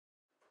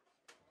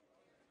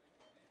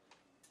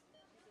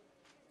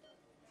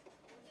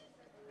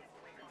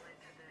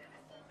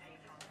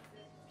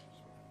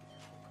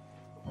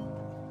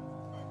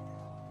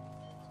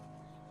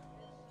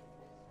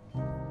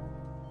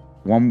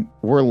when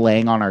we're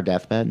laying on our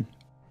deathbed,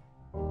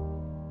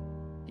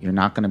 you're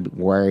not going to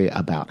worry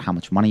about how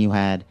much money you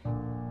had,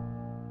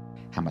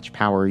 how much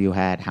power you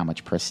had, how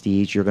much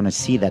prestige. You're going to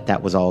see that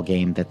that was all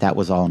game, that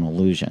was all an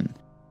illusion.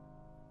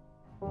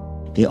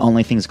 The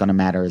only thing that's going to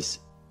matter is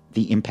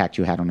the impact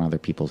you had on other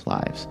people's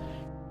lives.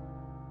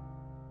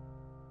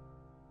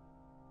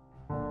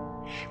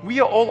 We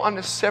are all on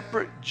a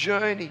separate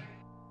journey.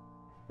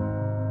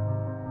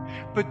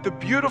 But the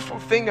beautiful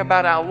thing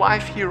about our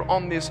life here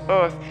on this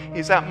earth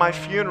is at my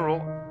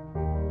funeral,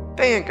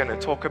 they ain't going to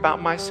talk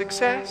about my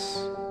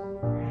success.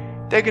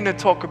 They're going to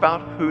talk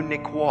about who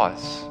Nick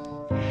was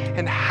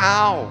and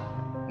how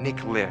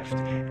Nick lived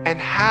and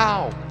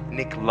how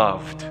Nick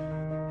loved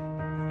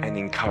and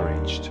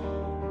encouraged.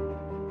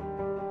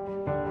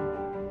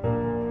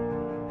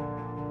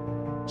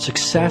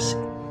 Success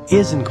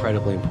is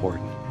incredibly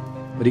important,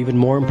 but even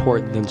more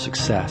important than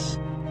success,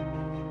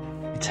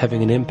 it's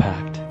having an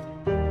impact.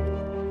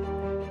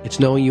 It's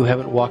knowing you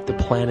haven't walked the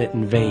planet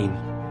in vain.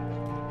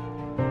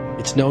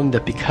 It's knowing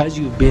that because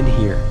you've been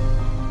here,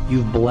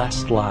 you've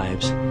blessed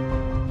lives,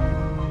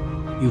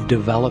 you've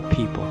developed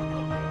people,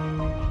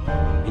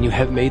 and you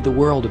have made the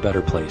world a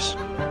better place.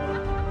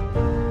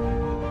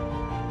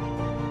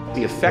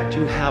 The effect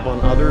you have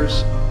on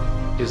others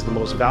is the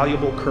most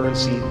valuable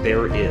currency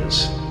there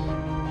is.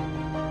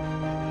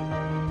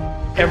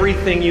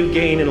 Everything you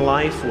gain in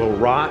life will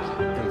rot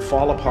and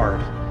fall apart,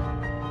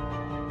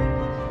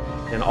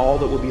 and all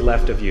that will be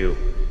left of you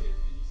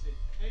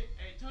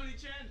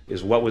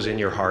is what was in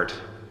your heart.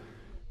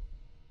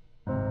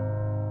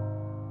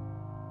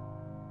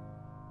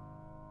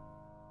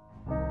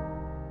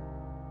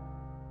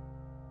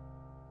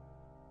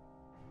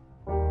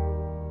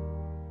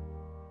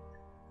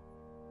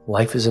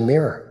 Life is a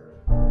mirror,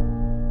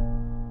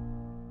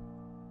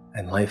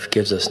 and life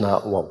gives us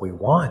not what we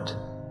want.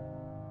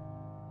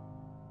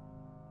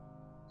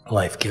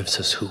 Life gives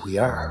us who we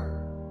are.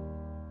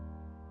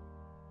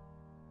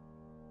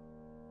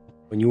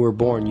 When you were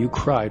born, you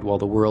cried while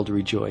the world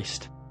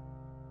rejoiced.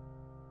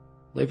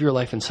 Live your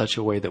life in such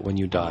a way that when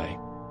you die,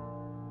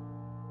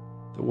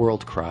 the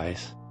world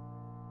cries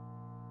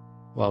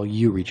while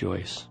you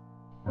rejoice.